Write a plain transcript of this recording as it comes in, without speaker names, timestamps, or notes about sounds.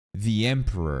the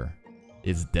Emperor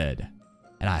is dead.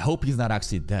 And I hope he's not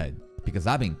actually dead, because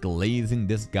I've been glazing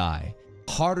this guy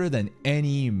harder than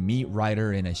any meat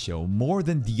writer in a show, more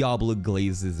than Diablo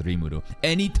glazes Rimuru.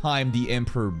 Anytime the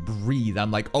Emperor breathes,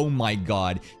 I'm like, oh my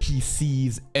god, he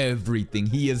sees everything.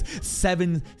 He is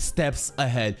 7 steps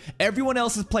ahead. Everyone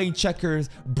else is playing checkers.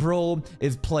 Bro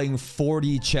is playing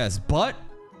 40 chess, but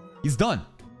he's done.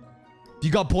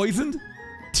 You got poisoned?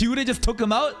 Tude just took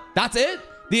him out? That's it?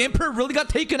 The Emperor really got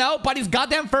taken out by these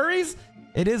goddamn furries?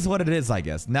 It is what it is, I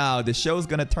guess. Now, the show's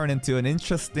gonna turn into an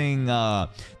interesting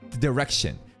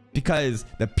direction, because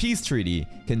the peace treaty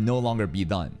can no longer be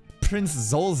done. Prince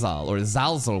Zolzal, or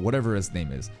Zalzal, whatever his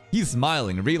name is, he's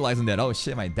smiling, realizing that, oh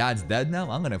shit, my dad's dead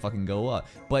now? I'm gonna fucking go up.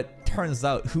 But turns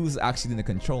out, who's actually in the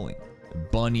controlling?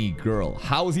 Bunny girl.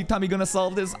 How is Itami gonna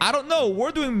solve this? I don't know.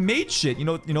 We're doing mate shit. You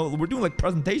know, we're doing like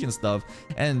presentation stuff,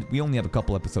 and we only have a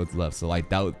couple episodes left, so I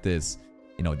doubt this,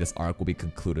 this arc will be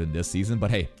concluded in this season.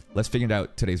 But hey, let's figure it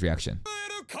out. Today's reaction.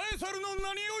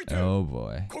 Oh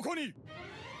boy.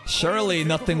 Surely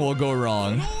nothing will go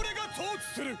wrong.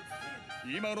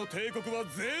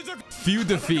 Few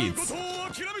defeats.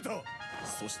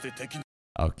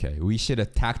 Okay, we should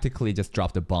have tactically just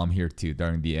dropped a bomb here too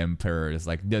during the Emperor's,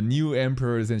 like the new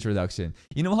Emperor's introduction.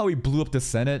 You know how we blew up the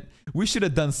Senate? We should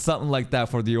have done something like that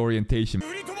for the orientation.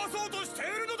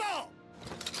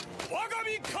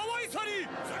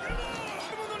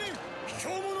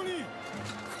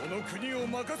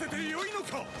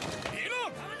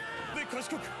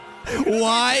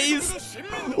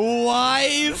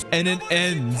 Wise, and it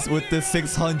ends with the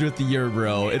 600th year,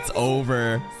 bro. It's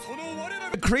over.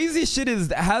 The crazy shit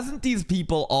is, hasn't these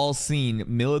people all seen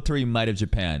Military Might of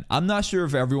Japan? I'm not sure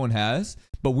if everyone has,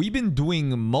 but we've been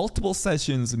doing multiple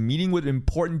sessions, meeting with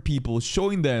important people,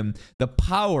 showing them the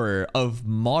power of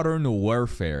modern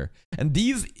warfare. And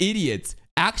these idiots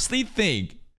actually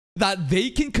think that they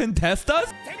can contest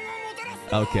us?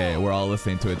 Okay, we're all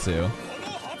listening to it too.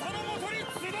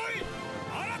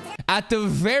 At the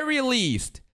very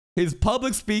least, his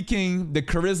public speaking, the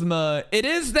charisma, it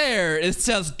is there. It's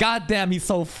just, goddamn, he's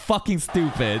so fucking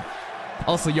stupid.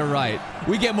 Also, you're right.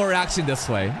 We get more action this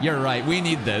way. You're right. We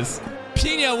need this.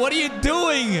 Pina, what are you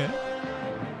doing?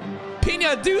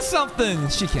 Pina, do something.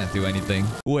 She can't do anything.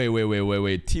 Wait.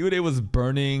 Tiude was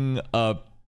burning a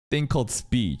thing called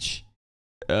speech.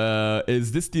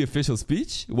 Is this the official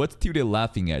speech? What's Tiude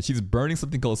laughing at? She's burning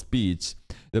something called speech.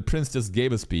 The prince just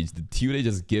gave a speech. Did Tiude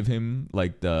just give him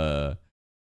like the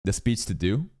speech to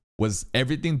do? Was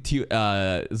everything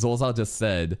Zolzal just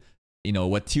said,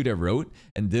 what Tiude wrote?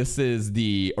 And this is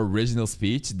the original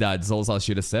speech that Zolzal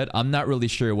should have said? I'm not really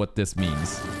sure what this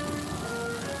means.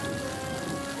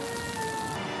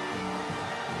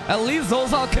 At least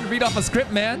Zolzal can read off a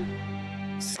script, man.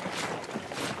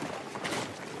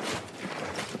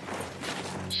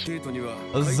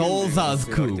 Zolzal's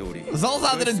coup.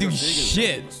 Zolzal didn't do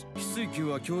shit.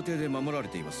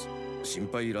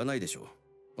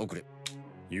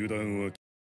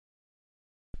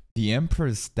 The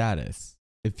Emperor's status.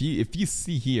 If you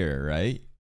see here, right?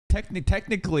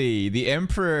 Technically, the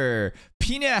Emperor,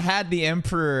 Pina had the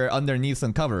Emperor underneath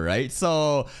some cover, right?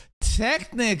 So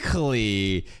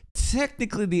technically,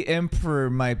 the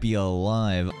Emperor might be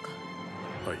alive.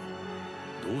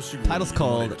 Title's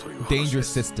called Dangerous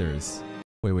Sisters.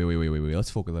 Wait. Let's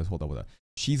focus. Hold on.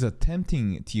 She's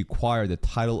attempting to acquire the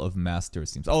title of Master, it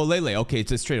seems. Oh, Lei Lei. Okay, it's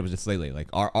just straight up just Lei Lei. Like,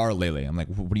 our Lei Lei. I'm like,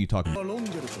 what are you talking about?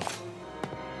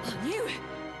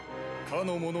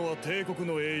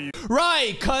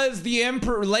 Right, because the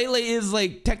Emperor, Lei Lei is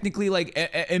like technically like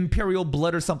imperial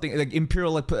blood or something, like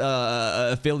imperial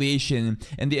affiliation,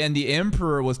 and the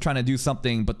Emperor was trying to do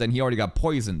something, but then he already got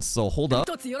poisoned. So hold up.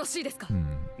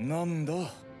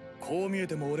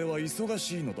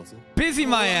 Busy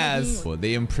my ass. Well,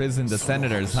 they imprisoned the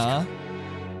senators, huh?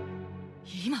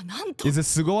 Is it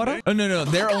Sugawara? Oh no,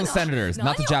 their own senators,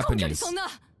 not the Japanese.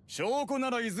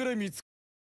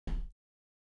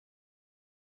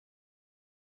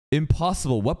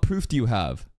 Impossible. What proof do you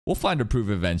have? We'll find a proof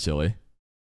eventually.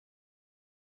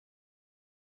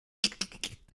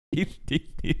 These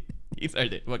are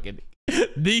the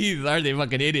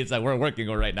fucking idiots that we're working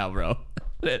on right now, bro.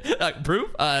 Proof?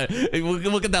 We'll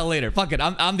look at that later. Fuck it.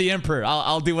 I'm the Emperor.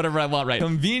 I'll do whatever I want, right?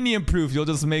 Convenient proof you'll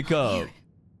just make up.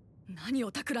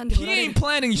 He ain't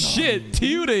planning shit.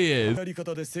 Tiude is.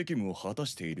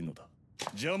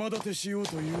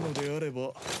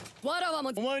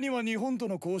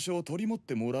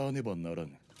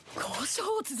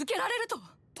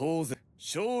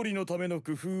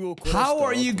 How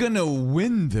are you gonna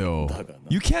win though?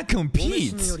 You can't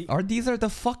compete. These are the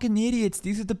fucking idiots.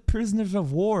 These are the prisoners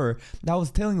of war that I was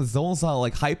telling Zolzal,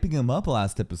 like hyping him up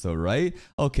last episode, right?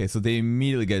 Okay, so they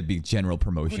immediately get big general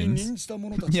promotions.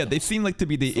 Yeah, they seem like to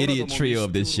be the idiot trio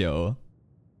of this show.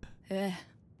 Okay.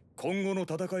 So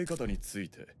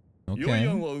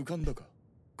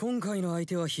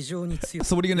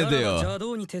what are you gonna do?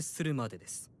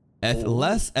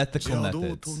 Less ethical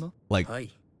methods. Like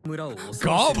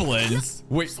goblins?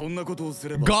 Wait,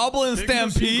 goblin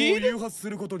stampede?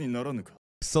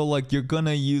 So like you're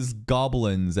gonna use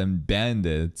goblins and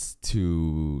bandits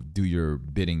to do your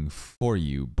bidding for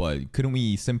you, but couldn't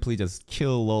we simply just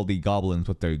kill all the goblins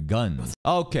with their guns?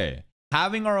 Okay,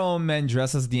 having our own men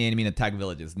dress as the enemy and attack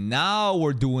villages. Now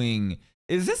we're doing...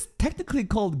 Is this technically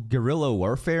called guerrilla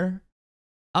warfare?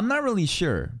 I'm not really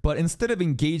sure, but instead of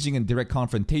engaging in direct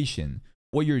confrontation,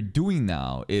 what you're doing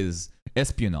now is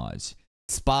espionage.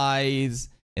 Spies,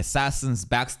 assassins,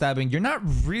 backstabbing. You're not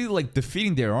really like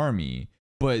defeating their army,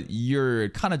 but you're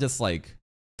kind of just like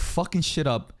fucking shit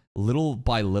up little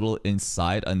by little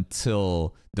inside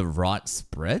until the rot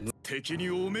spreads. Okay,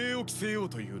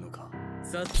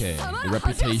 the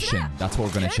reputation. That's what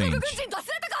we're gonna change.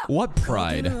 What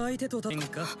pride?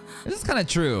 This is kind of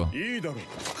true.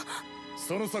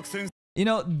 You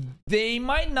know, they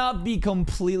might not be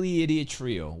completely idiot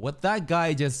trio. What that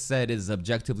guy just said is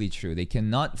objectively true. They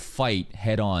cannot fight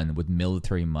head on with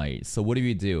military might. So what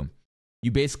do?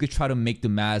 You basically try to make the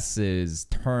masses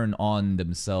turn on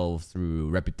themselves through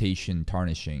reputation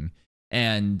tarnishing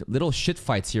and little shit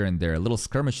fights here and there, little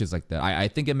skirmishes like that. I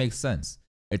think it makes sense.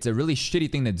 It's a really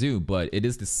shitty thing to do, but it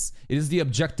is the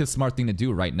objective smart thing to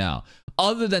do right now.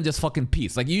 Other than just fucking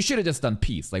peace. Like, you should have just done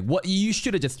peace. Like, what you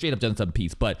should have just straight up done some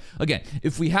peace. But again,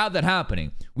 if we have that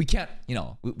happening, we can't, you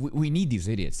know, we need these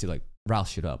idiots to like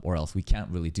rouse shit up, or else we can't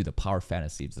really do the power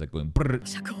fantasy. It's like going brrr.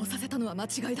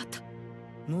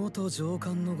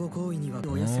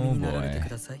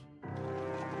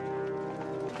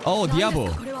 Oh,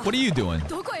 Diablo, what are you doing?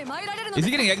 Is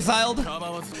he getting exiled?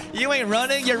 You ain't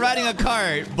running, you're riding a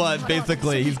cart. But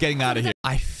basically, he's getting out of here.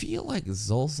 I feel like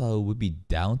Zolzal would be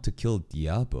down to kill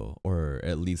Diablo, or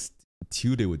at least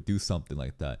Tude would do something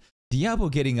like that. Diablo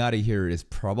getting out of here is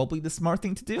probably the smart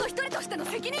thing to do.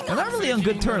 They're not really on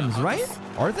good terms, right?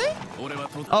 Are they?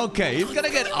 Okay, he's gonna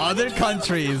get other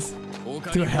countries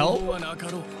to help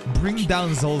bring down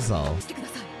Zolzal.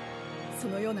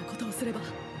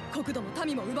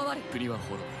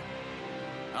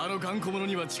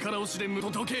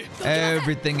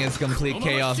 Everything is complete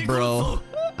chaos, bro.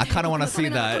 I kind of want to see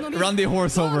that. Run the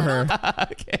horse over her.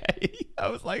 Okay. I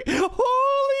was like, holy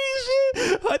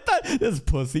shit. I thought this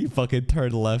pussy fucking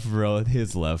turned left, bro.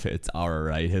 His left. It's our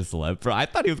right. His left, bro. I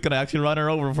thought he was going to actually run her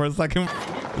over for a second.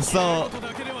 So,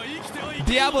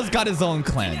 Diablo's got his own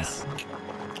clans.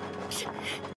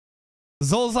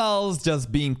 Zolzal's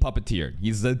just being puppeteered.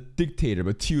 He's the dictator,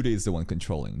 but Tude is the one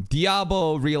controlling.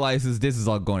 Diablo realizes this is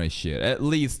all going to shit. At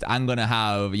least I'm gonna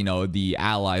have, you know, the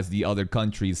allies, the other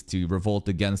countries to revolt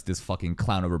against this fucking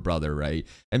clown of a brother, right?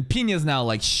 And Pina's now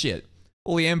like, shit.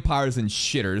 All the empires and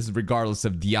shitters, regardless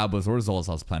of Diablo's or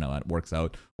Zolzal's plan how it works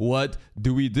out. What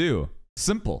do?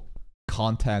 Simple.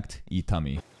 Contact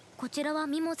Itami.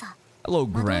 Hello,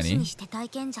 Granny.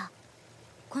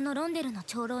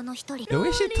 The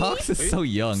way she talks is so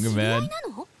young, man.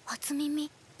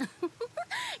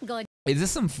 Is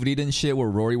this some Frieden shit where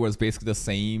Rory was basically the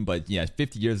same, but yeah,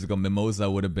 50 years ago,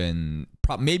 Mimosa would have been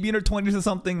maybe in her 20s or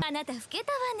something?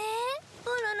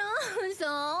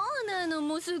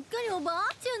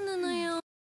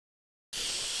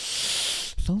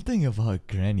 Something about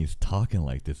Granny's talking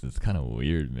like this is kind of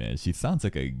weird, man. She sounds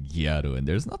like a gyaru, and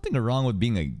there's nothing wrong with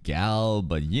being a gal,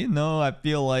 but you know, I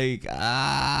feel like,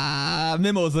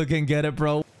 Mimosa can get it,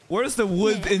 bro. Where's the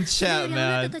wood in chat,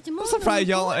 man? I'm surprised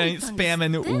y'all ain't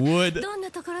spamming wood.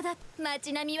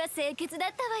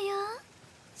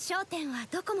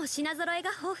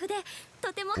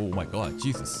 Oh my god,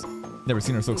 Jesus. Never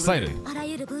seen her so excited.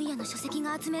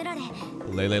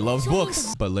 Lei Lei loves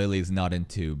books, but Lei Lei's not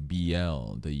into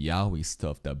BL, the yaoi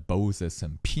stuff that Boses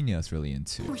and Pina's really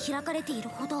into.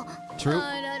 True,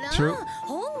 true.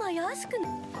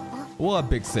 What,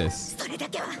 big sis?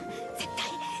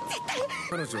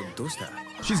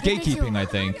 She's gatekeeping, I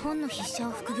think.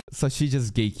 So she's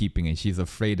just gatekeeping and she's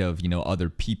afraid of, you know, other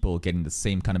people getting the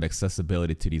same kind of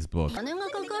accessibility to these books.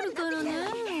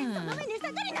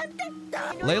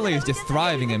 Lei Lei is just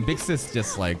thriving and Big Sis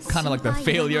just like kind of like the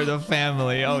failure of the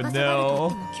family. Oh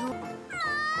no.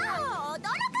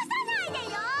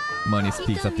 money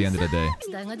speaks at the end of the day.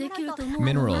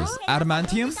 Minerals.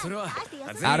 Adamantium?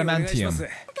 Adamantium.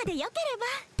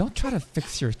 Don't try to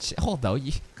fix your hold on,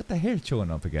 you got the hair showing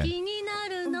up again.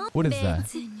 What is that?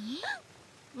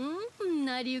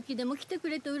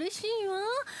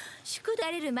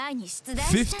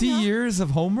 50 years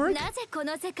of homework?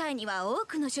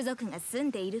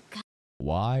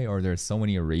 Why are there so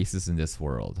many races in this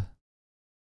world?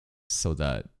 So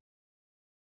that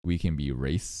we can be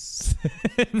racist?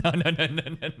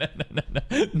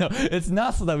 No, it's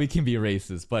not so that we can be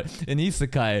racist, but in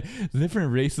isekai,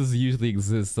 different races usually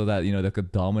exist so that, you know, like a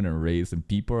dominant race and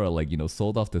people are like, you know,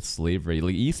 sold off to slavery.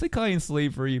 Like isekai and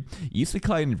slavery,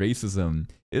 isekai and racism,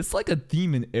 it's like a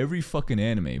theme in every fucking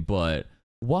anime, but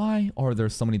why are there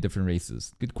so many different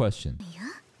races? Good question.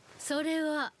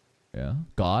 Yeah?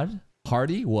 God?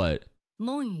 Hardy? What?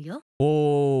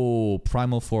 Oh,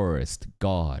 primal forest,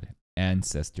 God,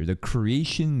 ancestor, the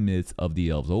creation myth of the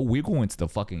elves. Oh, we're going to the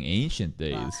fucking ancient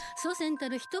days.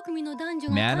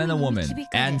 Man and a woman,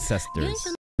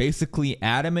 ancestors. Basically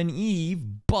Adam and Eve,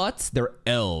 but they're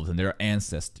elves and they're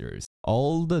ancestors.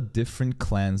 All the different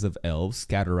clans of elves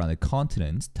scattered around the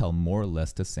continents tell more or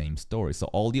less the same story. So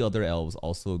all the other elves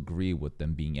also agree with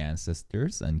them being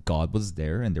ancestors, and God was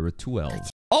there and there were two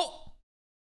elves. Oh!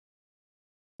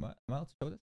 Am I allowed to show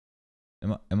this?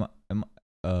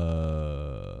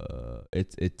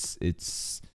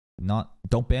 It's not,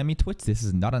 don't ban me Twitch, this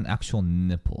is not an actual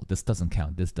nipple. This doesn't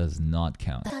count, this does not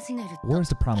count. Where's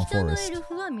the primal forest?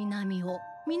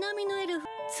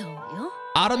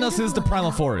 Aranus is the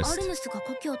primal forest.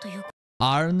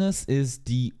 Aranus is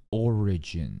the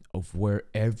origin of where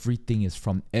everything is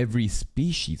from, every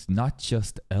species, not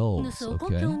just elves,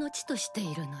 okay?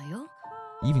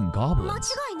 Even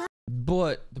goblins.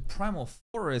 But the primal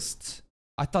forest,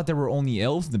 I thought there were only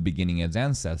elves in the beginning as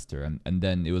ancestor, and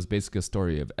then it was basically a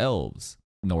story of elves,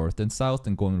 north and south,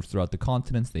 and going throughout the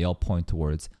continents, they all point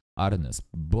towards Aranus.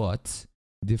 But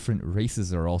different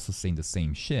races are also saying the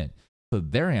same shit. So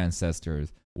their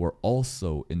ancestors were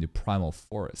also in the primal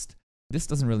forest. This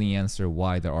doesn't really answer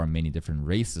why there are many different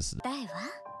races.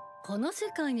 The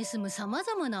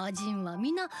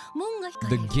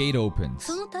gate opens.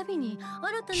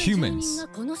 Humans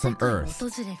from Earth.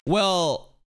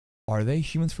 Well, are they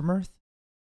humans from Earth?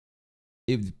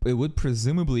 It would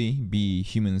presumably be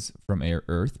humans from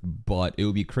Earth, but it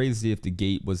would be crazy if the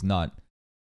gate was not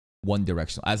one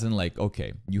directional. As in, like,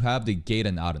 okay, you have the gate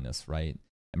and Aranus, right?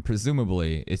 And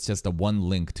presumably it's just a one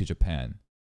link to Japan.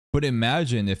 But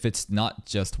imagine if it's not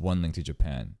just one link to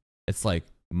Japan. It's like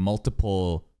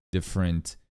multiple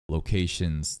different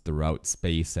locations throughout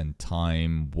space and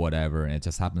time, whatever, and it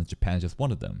just happens Japan is just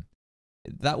one of them.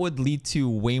 That would lead to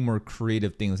way more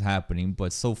creative things happening,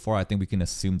 but so far I think we can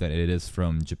assume that it is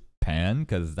from Japan,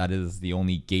 because that is the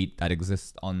only gate that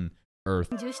exists on Earth.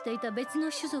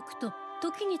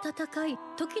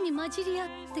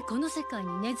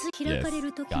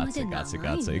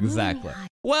 Gotcha. Exactly.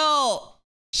 Well,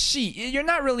 you're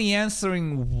not really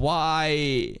answering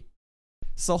why.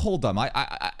 So hold on,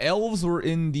 elves were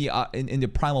in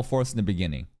the primal forest in the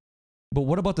beginning, but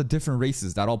what about the different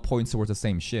races that all point towards the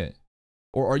same shit?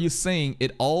 Or are you saying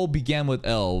it all began with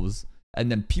elves, and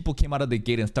then people came out of the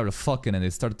gate and started fucking, and they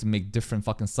started to make different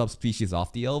fucking subspecies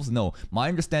off the elves? No, my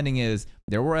understanding is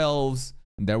there were elves,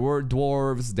 there were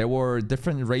dwarves, there were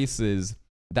different races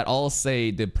that all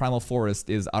say the primal forest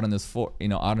is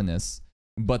Aranus.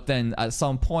 But then at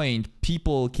some point,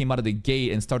 people came out of the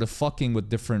gate and started fucking with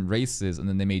different races, and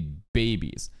then they made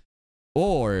babies.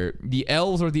 Or the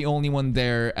elves are the only one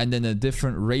there, and then the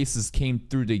different races came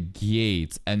through the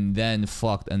gate and then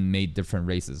fucked and made different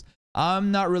races.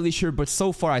 I'm not really sure, but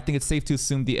so far I think it's safe to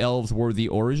assume the elves were the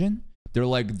origin. They're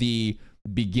like the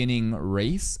beginning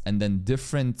race, and then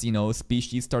different, you know,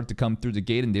 species started to come through the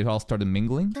gate and they all started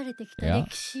mingling. Yeah.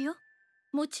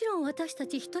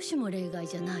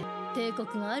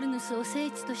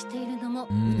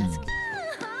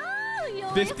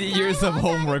 50 years of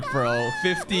homework, bro.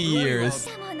 50 years.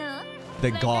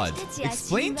 The gods.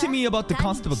 Explain to me about the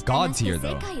concept of gods here,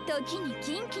 though.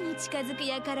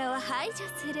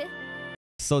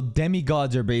 So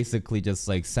demigods are basically just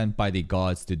like sent by the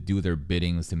gods to do their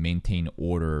biddings to maintain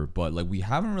order, but like we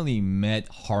haven't really met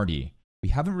Hardy. We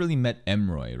haven't really met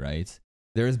Emroy, right?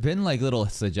 There's been like little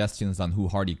suggestions on who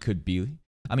Hardy could be.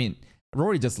 I mean,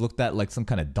 Rory just looked at like some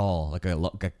kind of doll, like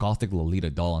a gothic Lolita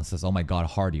doll, and says, oh my god,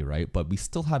 Hardy, right? But we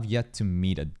still have yet to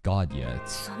meet a god yet.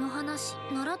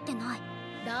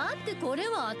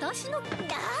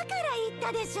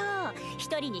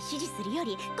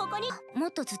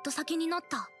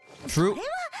 True.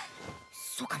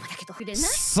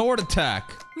 Sword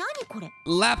attack.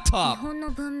 Laptop.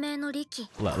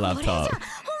 Laptop.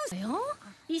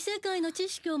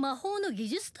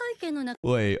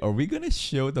 Wait, are we gonna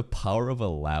show the power of a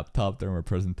laptop during our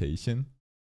presentation?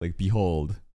 Like,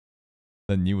 behold,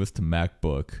 the newest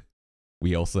MacBook.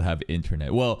 We also have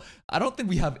internet. Well, I don't think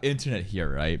we have internet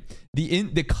here, right?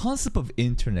 The concept of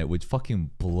internet would fucking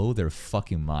blow their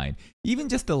fucking mind. Even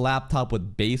just a laptop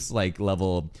with base like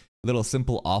level little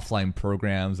simple offline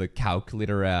programs, like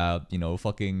calculator app, you know,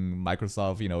 fucking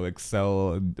Microsoft, you know,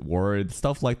 Excel, Word,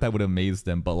 stuff like that would amaze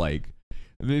them. But like,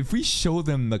 if we show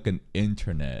them like an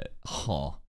internet,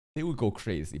 they would go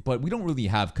crazy. But we don't really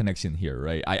have connection here,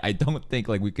 right? I don't think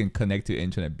like we can connect to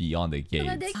internet beyond the gates.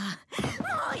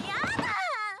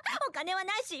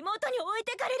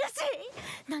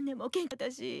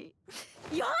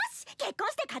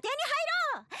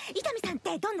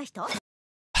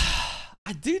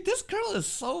 Dude, this girl is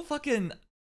so fucking...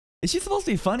 Is she supposed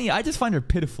to be funny? I just find her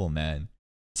pitiful, man.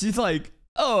 She's like,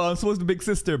 oh, I'm supposed to be big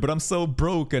sister, but I'm so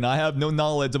broke and I have no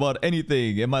knowledge about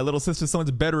anything. And my little sister's so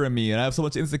much better than me and I have so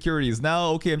much insecurities.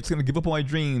 Now, okay, I'm just gonna give up on my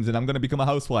dreams and I'm gonna become a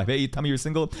housewife. Hey, Tommy, you're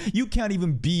single? You can't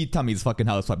even be Tommy's fucking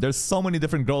housewife. There's so many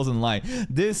different girls in line.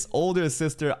 This older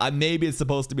sister, maybe it's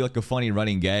supposed to be like a funny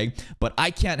running gag, but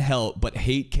I can't help but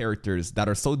hate characters that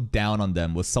are so down on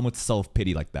them with so much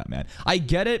self-pity like that, man. I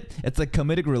get it. It's like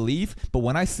comedic relief, but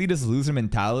when I see this loser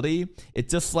mentality, it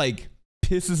just like...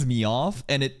 pisses me off,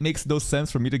 and it makes no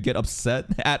sense for me to get upset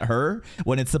at her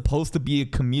when it's supposed to be a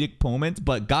comedic moment.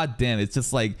 But goddamn, it's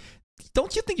just like,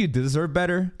 don't you think you deserve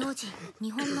better? That's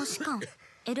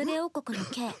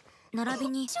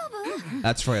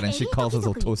right, and she calls us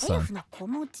Otosan.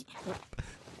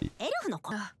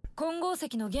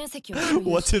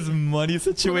 What's his money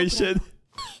situation?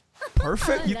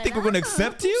 Perfect? You think we're gonna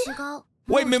accept you?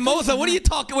 Wait, Mimosa, what are you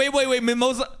talking? Wait,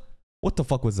 Mimosa. What the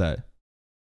fuck was that?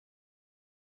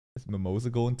 Is Mimosa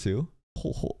going too?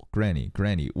 Granny,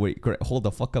 wait, hold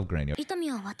the fuck up, Granny.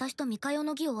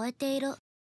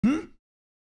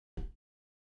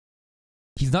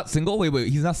 He's not single? Wait,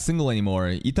 he's not single anymore.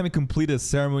 Itami completed a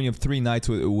ceremony of 3 nights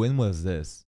with... When was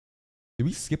this? Did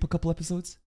we skip a couple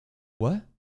episodes? What?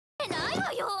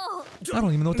 I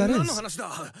don't even know what that is. What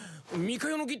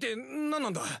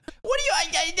do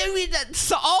you...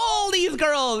 So all these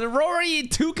girls, Rory,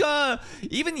 Tuka,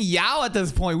 even Yao at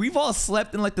this point, we've all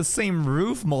slept in like the same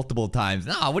roof multiple times.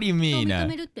 Nah, what do you mean?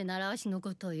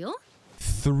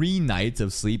 3 nights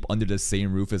of sleep under the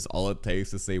same roof is all it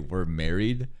takes to say we're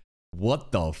married?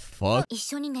 What the fuck? 1,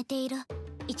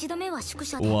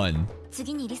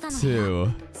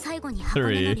 2,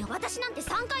 3.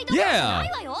 Yeah!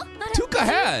 Tuka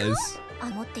has!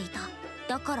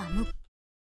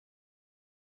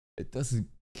 It doesn't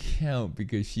count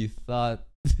because she thought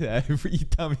that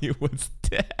Itami was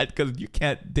dead because you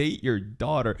can't date your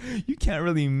daughter. You can't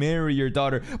really marry your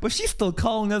daughter. But she's still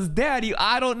calling us daddy.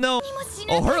 I don't know.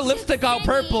 Oh, her lipstick got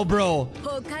purple, bro.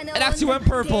 It actually went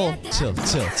purple. Chill.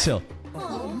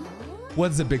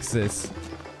 What's the big sis?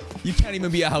 You can't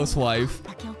even be a housewife.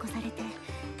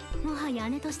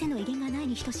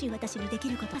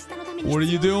 What are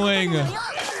you doing?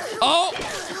 Oh!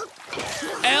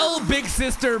 L big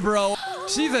sister, bro.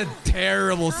 She's a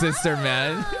terrible sister,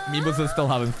 man. Mimosa's still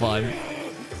having fun.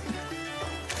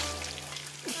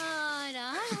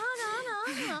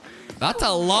 That's a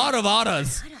lot of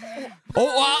Aras. Oh,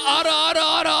 Ara.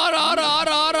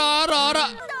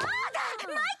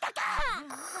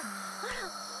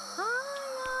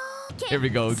 Here we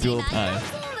go, dual time.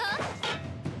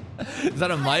 Is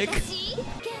that a mic?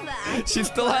 She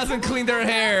still hasn't cleaned her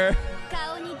hair.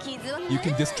 You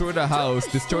can destroy the house,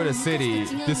 destroy the city,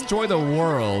 destroy the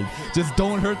world. Just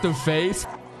don't hurt the face.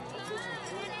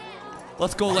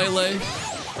 Let's go, Lei Lei.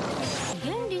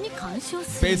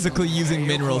 Basically using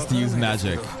minerals to use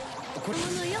magic.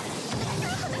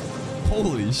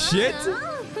 Holy shit.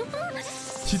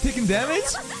 She taking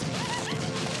damage?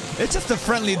 It's just a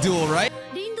friendly duel, right?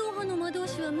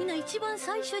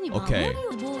 Okay.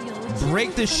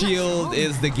 Break the shield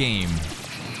is the game.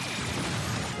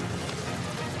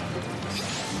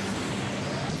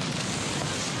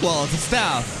 Well, it's a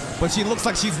staff, but she looks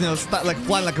like she's, you know, like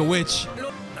flying like a witch.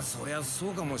 You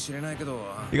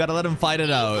gotta let him fight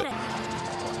it out.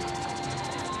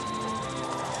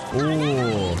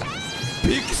 Ooh.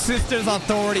 Big Sister's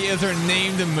authority is her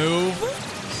name to move.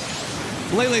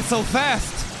 Lei Lei's so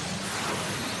fast.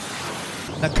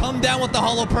 Now come down with the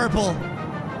hollow purple.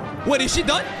 Wait, is she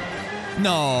done?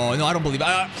 No, I don't believe it.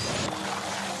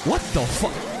 What the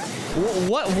fuck?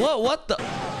 What the?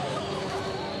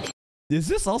 Is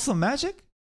this also magic?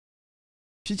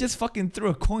 She just fucking threw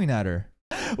a coin at her.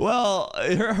 Well,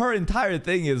 her entire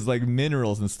thing is like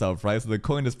minerals and stuff, right? So the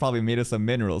coin is probably made of some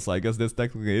minerals. So I guess this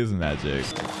technically is magic.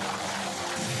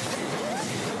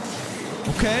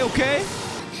 Okay, okay.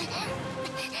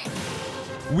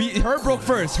 Her broke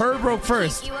first. Her broke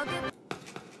first.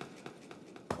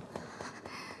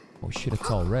 Oh shit, it's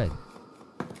all red.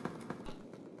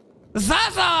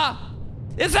 Zaza!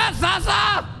 Is that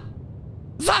Zaza?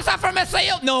 Zaza from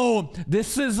SAO? No,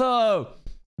 this is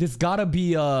this gotta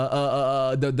be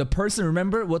the person.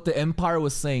 Remember what the Empire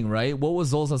was saying, right? What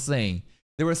was Zolza saying?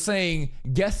 They were saying,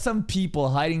 guess some people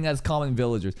hiding as common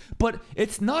villagers. But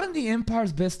it's not in the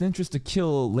Empire's best interest to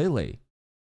kill Lei Lei,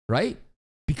 right?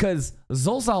 Because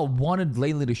Zolza wanted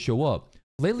Lei Lei to show up.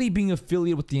 Lei Lei being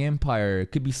affiliated with the Empire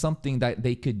could be something that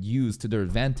they could use to their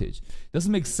advantage.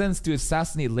 Doesn't make sense to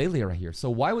assassinate Lei Lei right here. So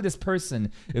why would this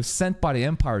person, if sent by the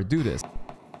Empire, do this?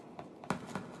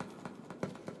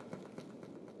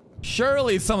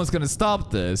 Surely someone's gonna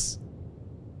stop this.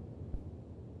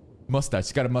 Mustache,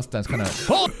 she got a mustache, kind of.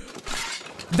 Oh,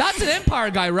 that's an Empire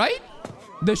guy, right?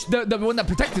 The one that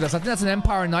protected us. I think that's an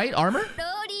Empire Knight armor.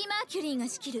 Rory Mercury が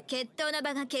仕切る決闘の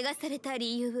場が怪我された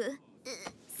理由。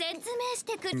説明し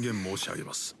てくれ。申し上げ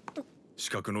ます。資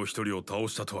格の一人を倒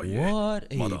したとはいえ、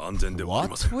まだ安全ではあり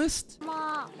ません。ま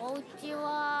あ、お家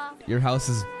は。Your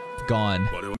house is gone.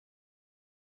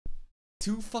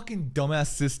 Two fucking dumbass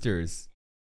sisters.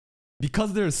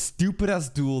 Because they're a stupid ass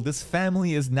duel, this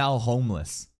family is now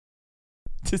homeless.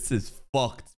 This is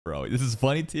fucked, bro. This is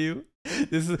funny to you?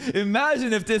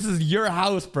 Imagine if this is your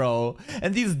house, bro,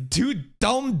 and these two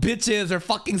dumb bitches are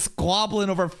fucking squabbling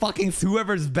over fucking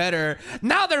whoever's better.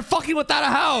 Now they're fucking without a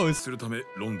house. They take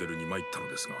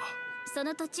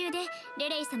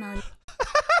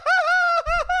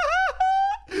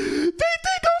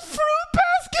a fruit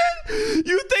basket?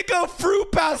 You think a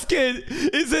fruit basket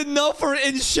is enough for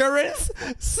insurance?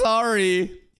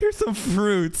 Sorry. Here's some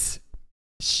fruits.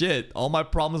 Shit, all my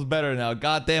problems better now.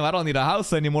 God damn, I don't need a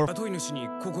house anymore. Okay.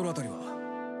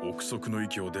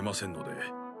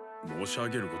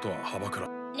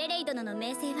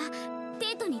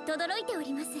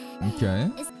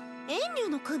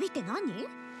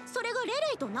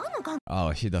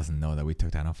 Oh, she doesn't know that we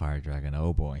took down a fire dragon.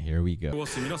 Oh boy, here we go.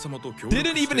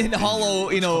 Didn't even hit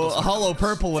hollow, hollow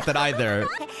purple with it either.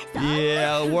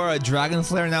 Yeah, we're a dragon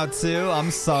slayer now too. I'm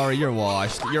sorry, you're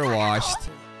washed. You're washed.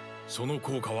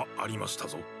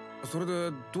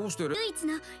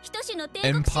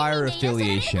 Empire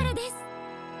affiliation.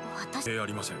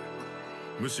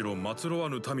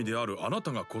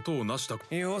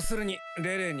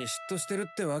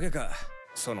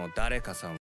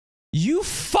 You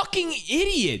fucking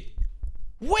idiot!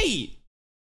 Wait!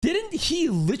 Didn't he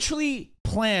literally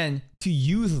plan to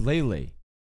use Lei Lei?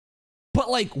 But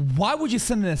like, why would you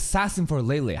send an assassin for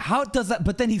Lei Lei? How does that?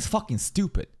 But then he's fucking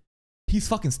stupid. He's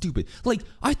fucking stupid. Like,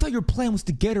 I thought your plan was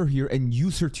to get her here and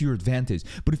use her to your advantage.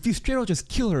 But if you straight out just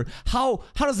kill her, how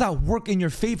does that work in your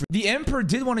favor? The Emperor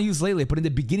did want to use Lei Lei, but in the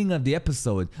beginning of the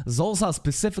episode, Zolza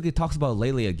specifically talks about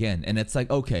Lei Lei again. And it's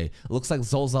like, okay, looks like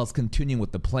Zolza's continuing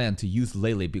with the plan to use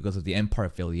Lei Lei because of the Empire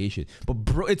affiliation. But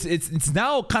bro, it's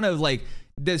now kind of like,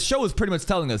 the show is pretty much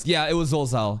telling us, yeah, it was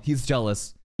Zolza. He's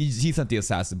jealous. He sent the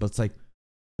assassin. But it's like,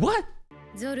 what?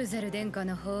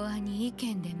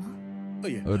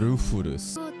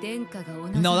 Rufurus.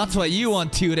 No, that's what you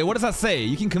want to. What does that say?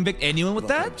 You can convict anyone with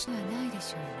that?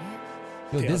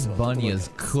 Yo, this bunny is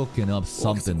cooking up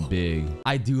something big.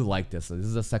 I do like this. This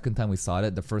is the second time we saw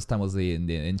it. The first time was in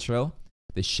the intro.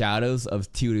 The shadows of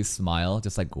Tiuru's smile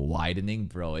just like widening,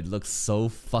 bro. It looks so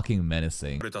fucking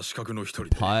menacing. Pied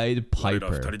Piper. Pied Piper.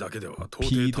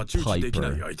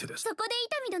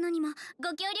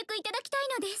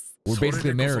 We're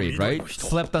basically married, right?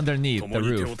 Slept underneath the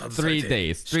roof. 3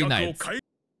 days, 3 nights.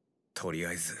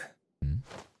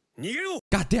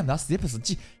 God damn, that's the episode.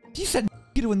 Gee, you said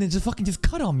and then just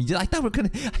cut on me. I thought we were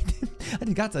gonna. I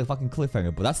didn't got to a fucking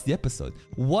cliffhanger, but that's the episode.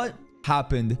 What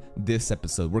happened this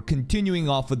episode? We're continuing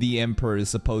off of the Emperor's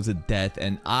supposed death,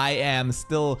 and I am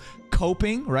still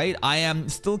coping, right? I am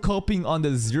still coping on the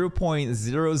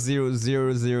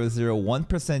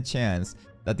 0.00001% chance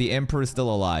that the Emperor is still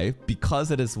alive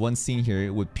because of this one scene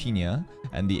here with Pina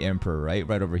and the Emperor, right?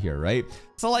 Right over here, right?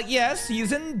 So like, yes,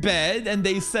 he's in bed and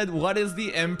they said, what is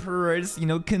the Emperor's,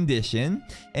 condition?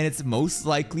 And it's most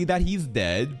likely that he's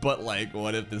dead, but like,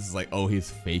 what if this is like, oh, he's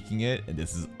faking it and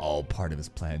this is all part of his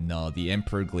plan? No, the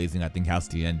Emperor glazing, I think, has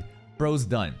to end. Bro's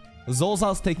done.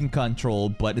 Zolzal's taking control,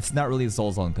 but it's not really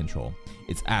Zolzal in control.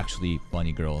 It's actually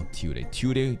bunny girl Ture.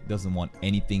 Ture doesn't want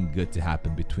anything good to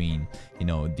happen between, you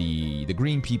know, the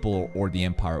green people or the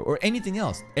empire or anything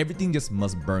else. Everything just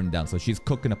must burn down. So she's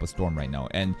cooking up a storm right now.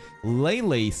 And Lei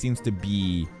Lei seems to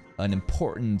be an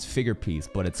important figure piece,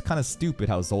 but it's kind of stupid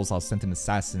how Zolzal sent an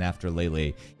assassin after Lei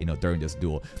Lei, you know, during this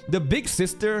duel. The big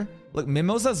sister, look,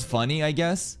 Mimosa's funny, I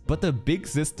guess, but the big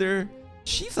sister,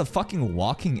 she's a fucking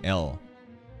walking L.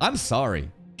 I'm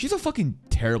sorry. She's a fucking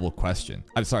terrible question.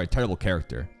 I'm sorry, terrible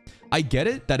character. I get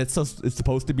it that it's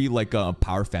supposed to be like a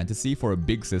power fantasy for a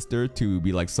big sister to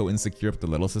be like so insecure with the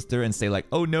little sister and say like,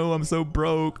 oh no, I'm so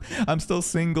broke. I'm still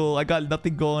single. I got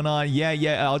nothing going on.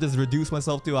 Yeah, I'll just reduce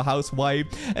myself to a housewife.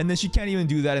 And then she can't even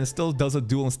do that and still does a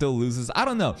duel and still loses. I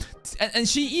don't know. And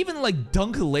she even like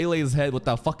dunked Lei Lei's head with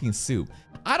that fucking soup.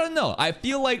 I don't know. I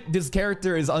feel like this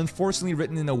character is unfortunately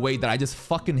written in a way that I just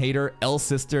fucking hate her. L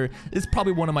sister is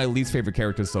probably one of my least favorite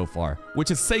characters so far,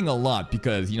 which is saying a lot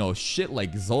because, you know, shit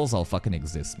like Zolzal fucking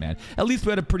exists, man. At least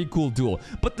we had a pretty cool duel,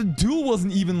 but the duel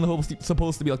wasn't even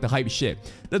supposed to be like the hype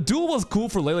shit. The duel was cool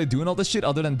for Lei Lei doing all this shit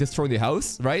other than destroying the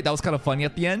house, right? That was kind of funny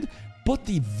at the end. But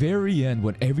the very end,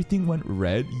 when everything went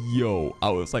red, yo, I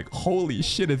was like, holy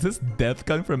shit, is this Death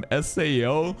Gun from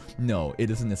SAO? No, it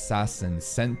is an assassin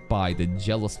sent by the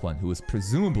Jealous One, who is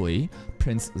presumably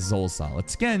Prince Zolzal.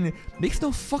 It's again, makes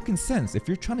no fucking sense. If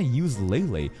you're trying to use Lei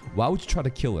Lei, why would you try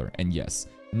to kill her? And yes,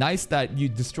 nice that you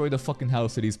destroy the fucking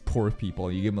house of these poor people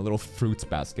and you give them a little fruits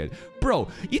basket. Bro,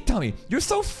 you tell me, you're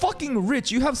so fucking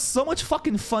rich, you have so much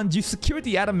fucking funds, you secured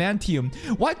the adamantium.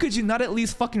 Why could you not at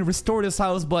least fucking restore this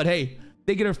house? But hey,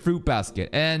 they get a fruit basket.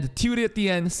 And Ture at the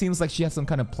end seems like she has some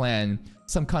kind of plan,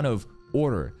 some kind of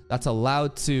order that's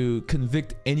allowed to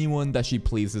convict anyone that she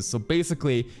pleases. So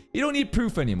basically, you don't need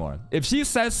proof anymore. If she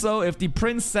says so, if the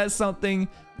prince says something,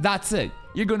 that's it.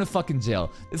 You're going to fucking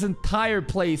jail. This entire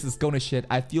place is going to shit.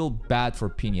 I feel bad for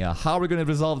Pina. How are we going to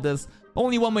resolve this?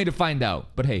 Only one way to find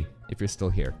out. But hey, if you're still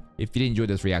here, if you did enjoy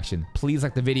this reaction, please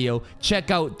like the video.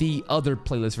 Check out the other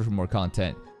playlist for more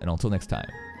content. And until next time,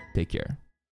 take care.